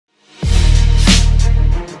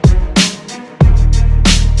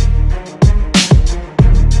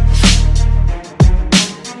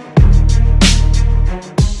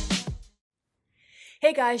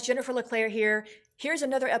guys, Jennifer LeClaire here. Here's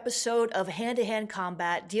another episode of Hand-to-Hand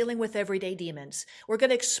Combat, dealing with everyday demons. We're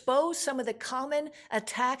going to expose some of the common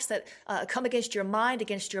attacks that come against your mind,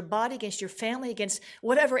 against your body, against your family, against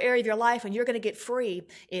whatever area of your life, and you're going to get free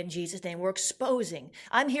in Jesus' name. We're exposing.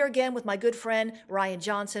 I'm here again with my good friend, Ryan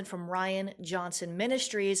Johnson from Ryan Johnson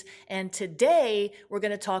Ministries, and today we're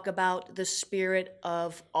going to talk about the spirit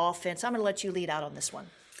of offense. I'm going to let you lead out on this one.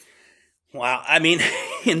 Wow. I mean,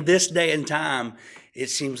 in this day and time, it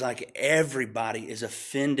seems like everybody is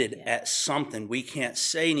offended at something. We can't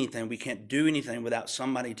say anything. We can't do anything without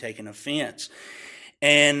somebody taking offense.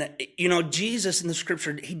 And, you know, Jesus in the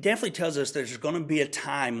scripture, he definitely tells us there's going to be a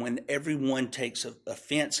time when everyone takes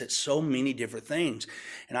offense at so many different things.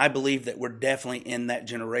 And I believe that we're definitely in that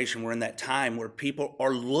generation. We're in that time where people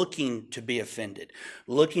are looking to be offended,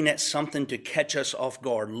 looking at something to catch us off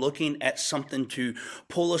guard, looking at something to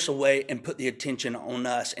pull us away and put the attention on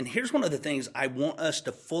us. And here's one of the things I want us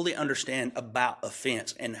to fully understand about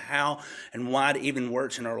offense and how and why it even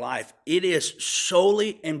works in our life. It is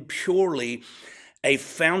solely and purely a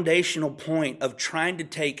foundational point of trying to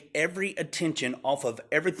take every attention off of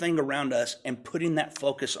everything around us and putting that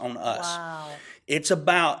focus on us. Wow. It's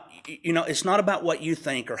about, you know, it's not about what you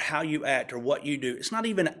think or how you act or what you do. It's not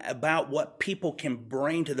even about what people can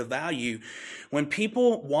bring to the value. When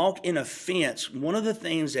people walk in offense, one of the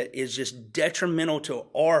things that is just detrimental to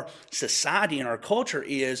our society and our culture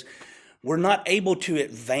is we're not able to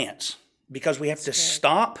advance because we have to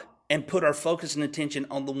stop and put our focus and attention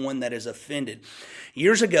on the one that is offended.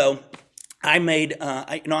 Years ago, I made,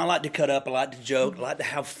 I like to cut up, I like to joke, I like to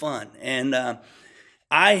have fun. And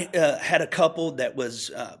I had a couple that was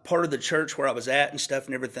part of the church where I was at and stuff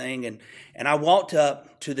and everything. And I walked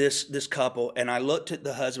up to this couple and I looked at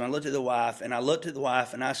the husband, I looked at the wife, and I looked at the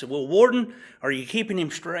wife and I said, "Well, Warden, are you keeping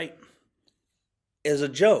him straight?" As a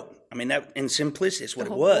joke. I mean, that in simplicity is what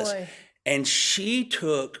it was. Boy. And she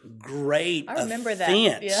took great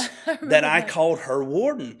offense that I called her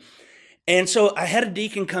warden. And so I had a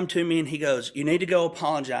deacon come to me and he goes, "You need to go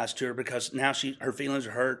apologize to her because now her feelings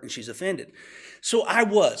are hurt and she's offended." So I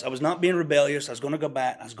was not being rebellious. I was going to go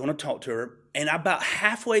back. I was going to talk to her. And about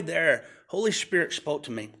halfway there, Holy Spirit spoke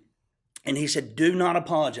to me and he said, "Do not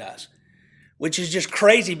apologize," which is just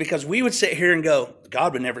crazy because we would sit here and go,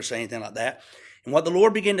 God would never say anything like that. And what the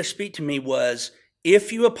Lord began to speak to me was,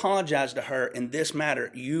 if you apologize to her in this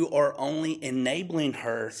matter, you are only enabling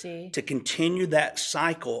her to continue that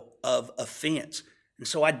cycle of offense. And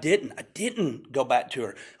so I didn't go back to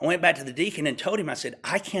her. I went back to the deacon and told him, I said,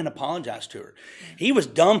 "I can't apologize to her." He was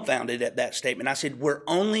dumbfounded at that statement. I said, "We're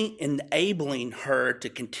only enabling her to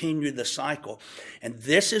continue the cycle." And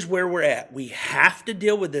this is where we're at. We have to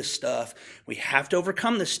deal with this stuff. We have to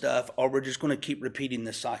overcome this stuff, or we're just going to keep repeating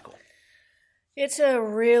this cycle. It's a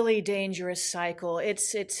really dangerous cycle.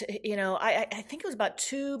 It's you know, I think it was about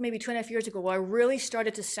 2.5 years ago where I really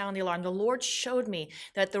started to sound the alarm. The Lord showed me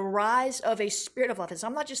that the rise of a spirit of offense,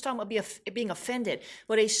 I'm not just talking about being offended,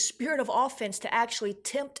 but a spirit of offense to actually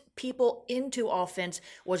tempt people into offense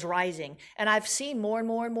was rising. And I've seen more and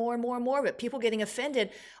more and more and more and more of it. People getting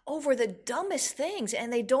offended over the dumbest things,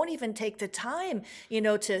 and they don't even take the time, you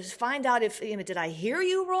know, to find out if, you know, did I hear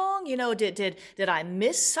you wrong? You know, did I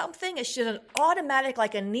miss something? It's just an automatic,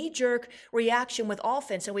 like a knee-jerk reaction with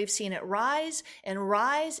offense, and we've seen it rise and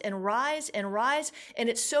rise and rise and rise, and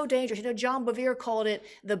it's so dangerous. You know, John Bevere called it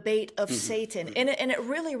the bait of Satan, and it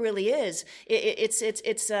really, really is. It's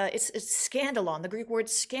scandalon, the Greek word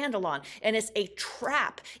scandalon, and it's a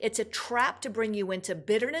trap. It's a trap to bring you into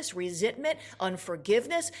bitterness, resentment,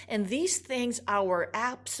 unforgiveness, and these things are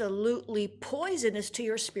absolutely poisonous to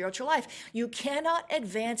your spiritual life. You cannot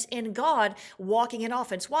advance in God walking in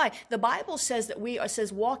offense. Why? The Bible says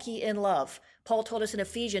says walk ye in love. Paul told us in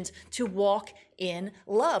Ephesians to walk in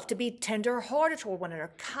love, to be tender-hearted toward one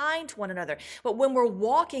another, kind to one another. But when we're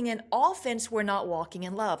walking in offense, we're not walking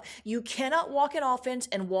in love. You cannot walk in offense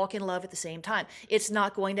and walk in love at the same time. It's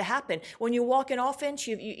not going to happen. When you walk in offense,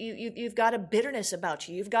 you've got a bitterness about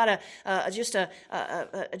you. You've got a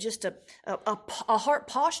heart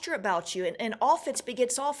posture about you, and offense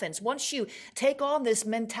begets offense. Once you take on this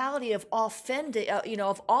mentality of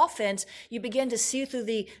of offense, you begin to see through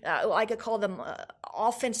the I could call them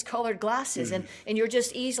offense-colored glasses, and you're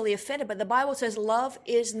just easily offended. But the Bible says love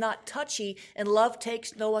is not touchy, and love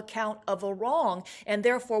takes no account of a wrong. And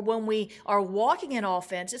therefore, when we are walking in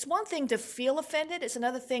offense, it's one thing to feel offended. It's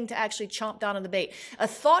another thing to actually chomp down on the bait. A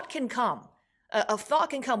thought can come. A thought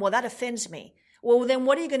can come, well, that offends me. Well, then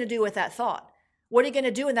what are you going to do with that thought? What are you going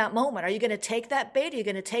to do in that moment? Are you going to take that bait? Are you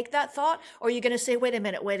going to take that thought? Or are you going to say, wait a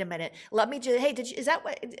minute. Let me just, hey, is that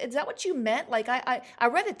what you meant? Like I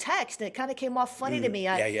read a text and it kind of came off funny to me.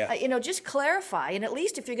 Just clarify. And at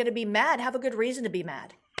least if you're going to be mad, have a good reason to be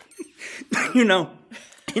mad.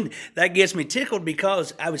 And that gets me tickled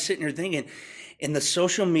because I was sitting here thinking, in the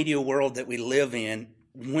social media world that we live in,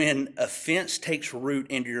 when offense takes root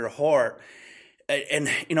into your heart, and,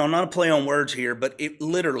 not a play on words here, but it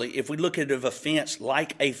literally, if we look at a fence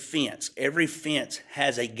like a fence, every fence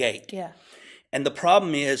has a gate. Yeah. And the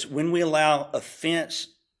problem is when we allow offense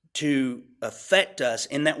to affect us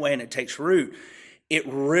in that way and it takes root, it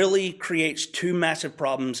really creates two massive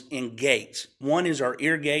problems in gates. One is our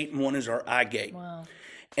ear gate and one is our eye gate. Wow.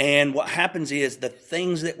 And what happens is the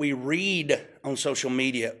things that we read on social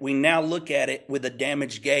media, we now look at it with a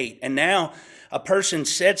damaged gate. And now a person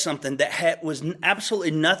said something that was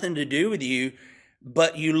absolutely nothing to do with you,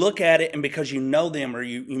 but you look at it and because you know them or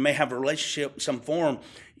you may have a relationship in some form,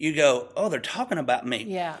 you go, oh, they're talking about me.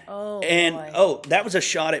 Yeah. Oh, and, boy. oh, that was a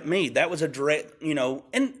shot at me. That was a direct,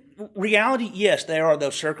 and reality, yes, there are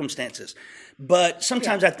those circumstances. But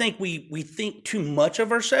sometimes I think we think too much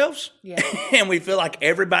of ourselves and we feel like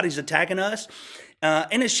everybody's attacking us.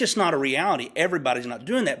 And it's just not a reality. Everybody's not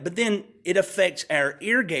doing that. But then it affects our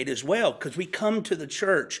ear gate as well because we come to the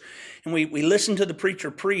church and we listen to the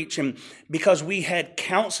preacher preach. And because we had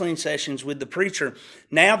counseling sessions with the preacher,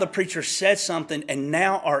 now the preacher says something and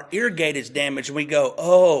now our ear gate is damaged. And we go,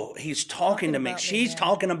 oh, he's talking to me. She's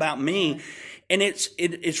talking about me. Yeah. And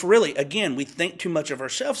it's really, again, we think too much of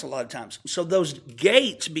ourselves a lot of times. So those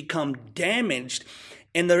gates become damaged.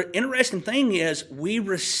 And the interesting thing is we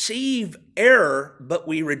receive error, but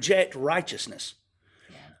we reject righteousness.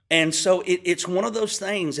 Yeah. And so it's one of those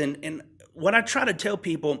things. And what I try to tell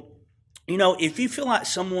people, if you feel like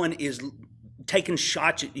someone is taking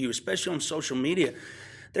shots at you, especially on social media,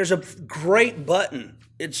 there's a great button.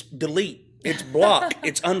 It's delete. It's block.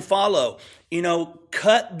 It's unfollow.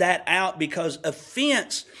 Cut that out because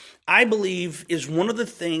offense, I believe, is one of the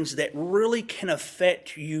things that really can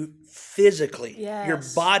affect you physically, your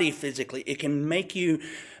body physically. It can make you,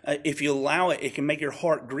 if you allow it, it can make your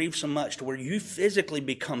heart grieve so much to where you physically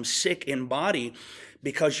become sick in body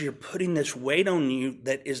because you're putting this weight on you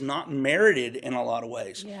that is not merited in a lot of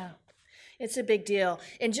ways. Yeah. It's a big deal.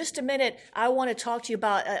 In just a minute, I want to talk to you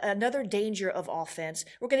about another danger of offense.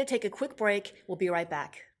 We're going to take a quick break. We'll be right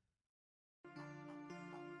back.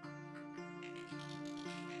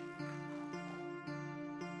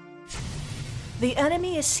 The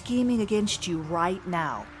enemy is scheming against you right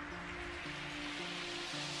now.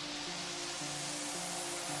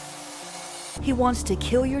 He wants to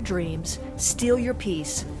kill your dreams, steal your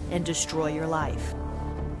peace, and destroy your life.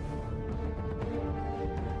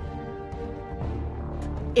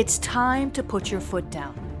 It's time to put your foot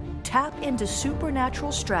down. Tap into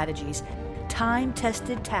supernatural strategies,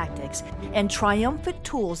 time-tested tactics, and triumphant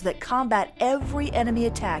tools that combat every enemy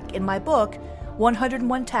attack in my book,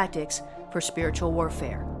 101 Tactics for Spiritual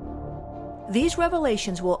Warfare. These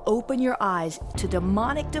revelations will open your eyes to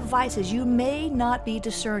demonic devices you may not be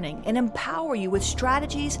discerning and empower you with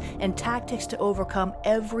strategies and tactics to overcome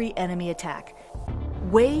every enemy attack.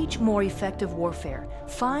 Wage more effective warfare.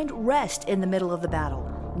 Find rest in the middle of the battle.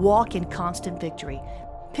 Walk in constant victory.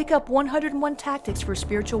 Pick up 101 Tactics for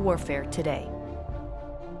Spiritual Warfare today.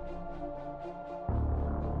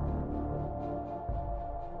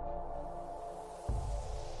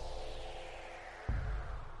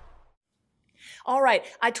 All right,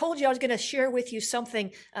 I told you I was going to share with you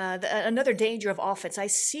something, another danger of offense. I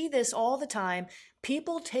see this all the time,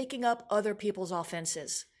 people taking up other people's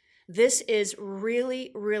offenses. This is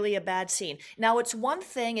really, really a bad scene. Now, it's one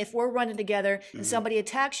thing if we're running together and somebody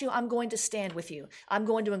attacks you, I'm going to stand with you. I'm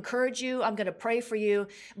going to encourage you. I'm going to pray for you.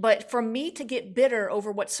 But for me to get bitter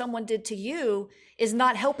over what someone did to you is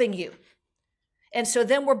not helping you. And so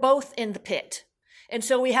then we're both in the pit. And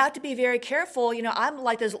so we have to be very careful. I'm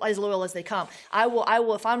like as loyal as they come. I will.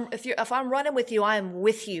 If I'm running with you, I am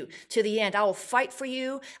with you to the end. I will fight for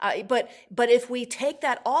you. But if we take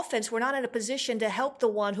that offense, we're not in a position to help the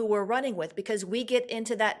one who we're running with because we get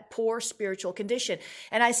into that poor spiritual condition.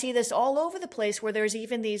 And I see this all over the place where there's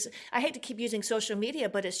even these. I hate to keep using social media,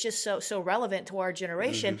 but it's just so relevant to our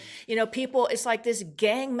generation. Mm-hmm. People. It's like this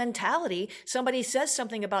gang mentality. Somebody says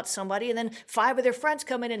something about somebody, and then 5 of their friends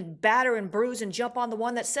come in and batter and bruise and jump upon the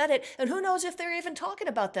one that said it, and who knows if they're even talking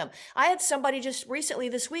about them. I had somebody just recently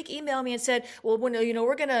this week email me and said, well, when,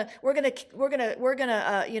 we're gonna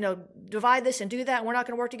divide this and do that, and we're not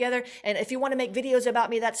gonna work together, and if you want to make videos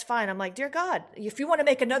about me, that's fine. I'm like, dear God, if you want to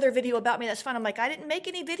make another video about me, that's fine. I'm like, I didn't make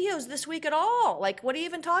any videos this week at all. Like, what are you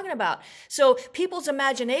even talking about? So people's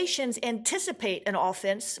imaginations anticipate an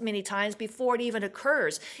offense many times before it even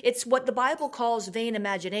occurs. It's what the Bible calls vain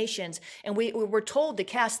imaginations, and we're told to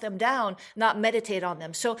cast them down, not meditate on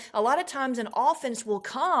them. So a lot of times an offense will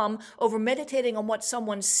come over meditating on what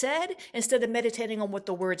someone said instead of meditating on what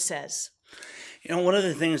the Word says. One of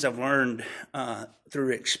the things I've learned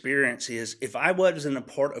through experience is if I wasn't a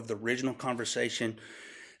part of the original conversation,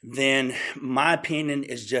 then my opinion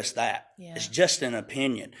is just that. Yeah. It's just an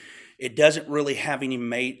opinion. It doesn't really have any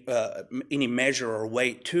measure or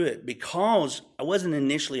weight to it because I wasn't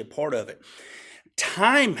initially a part of it.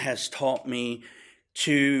 Time has taught me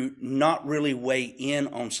to not really weigh in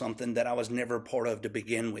on something that I was never a part of to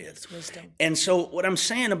begin with. It's wisdom. And so what I'm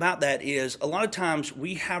saying about that is a lot of times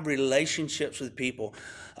we have relationships with people.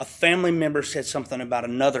 A family member said something about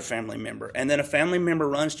another family member, and then a family member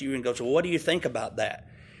runs to you and goes, well, what do you think about that?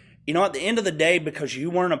 At the end of the day, because you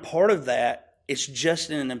weren't a part of that, it's just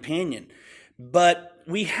an opinion. But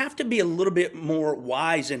we have to be a little bit more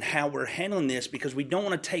wise in how we're handling this because we don't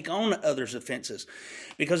want to take on others' offenses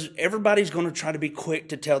because everybody's going to try to be quick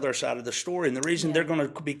to tell their side of the story. And the reason they're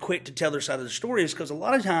going to be quick to tell their side of the story is because a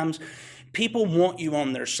lot of times people want you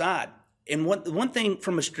on their side. And one thing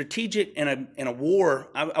from a strategic in a war,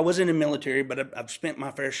 I wasn't in the military, but I've spent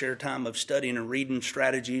my fair share of time of studying and reading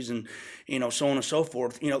strategies and, so on and so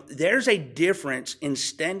forth. There's a difference in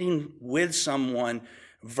standing with someone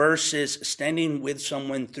versus standing with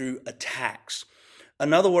someone through attacks.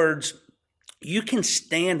 In other words, you can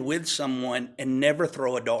stand with someone and never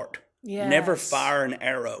throw a dart, never fire an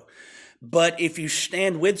arrow. But if you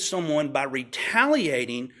stand with someone by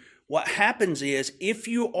retaliating, what happens is if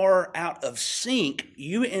you are out of sync,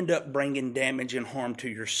 you end up bringing damage and harm to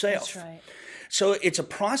yourself. That's right. So it's a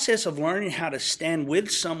process of learning how to stand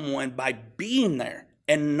with someone by being there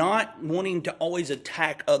and not wanting to always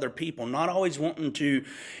attack other people, not always wanting to,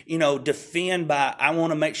 defend by, I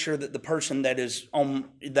want to make sure that the person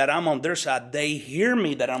that I'm on their side, they hear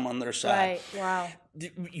me that I'm on their side. Right, wow.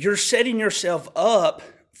 You're setting yourself up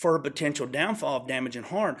for a potential downfall of damage and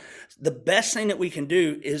harm. The best thing that we can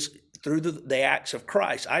do is through the acts of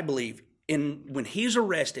Christ. I believe when he's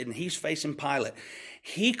arrested and he's facing Pilate,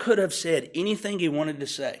 he could have said anything he wanted to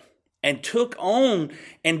say and took on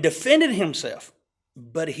and defended himself,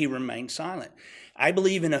 but he remained silent. I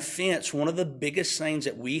believe in offense, one of the biggest things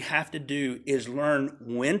that we have to do is learn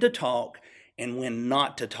when to talk and when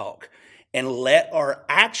not to talk, and let our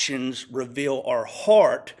actions reveal our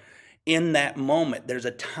heart in that moment. There's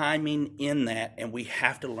a timing in that, and we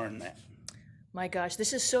have to learn that. My gosh,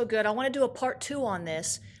 this is so good. I want to do a part 2 on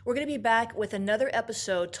this. We're going to be back with another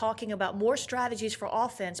episode talking about more strategies for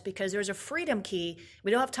offense because there's a freedom key.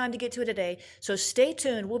 We don't have time to get to it today, so stay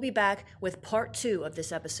tuned. We'll be back with part 2 of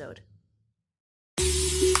this episode.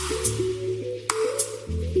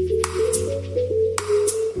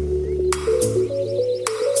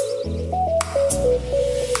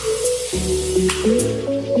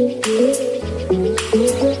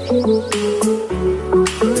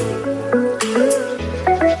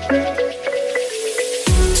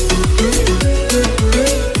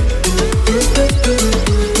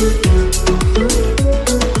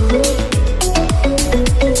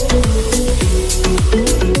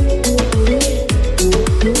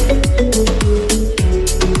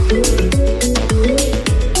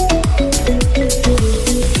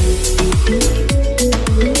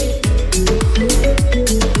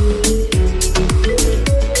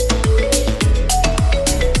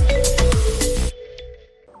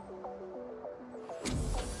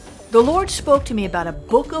 The Lord spoke to me about a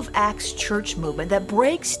Book of Acts church movement that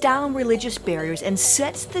breaks down religious barriers and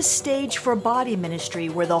sets the stage for body ministry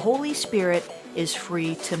where the Holy Spirit is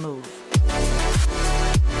free to move.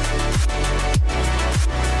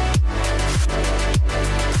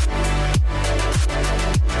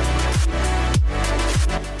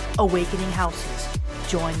 Awakening Houses.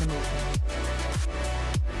 Join the movement.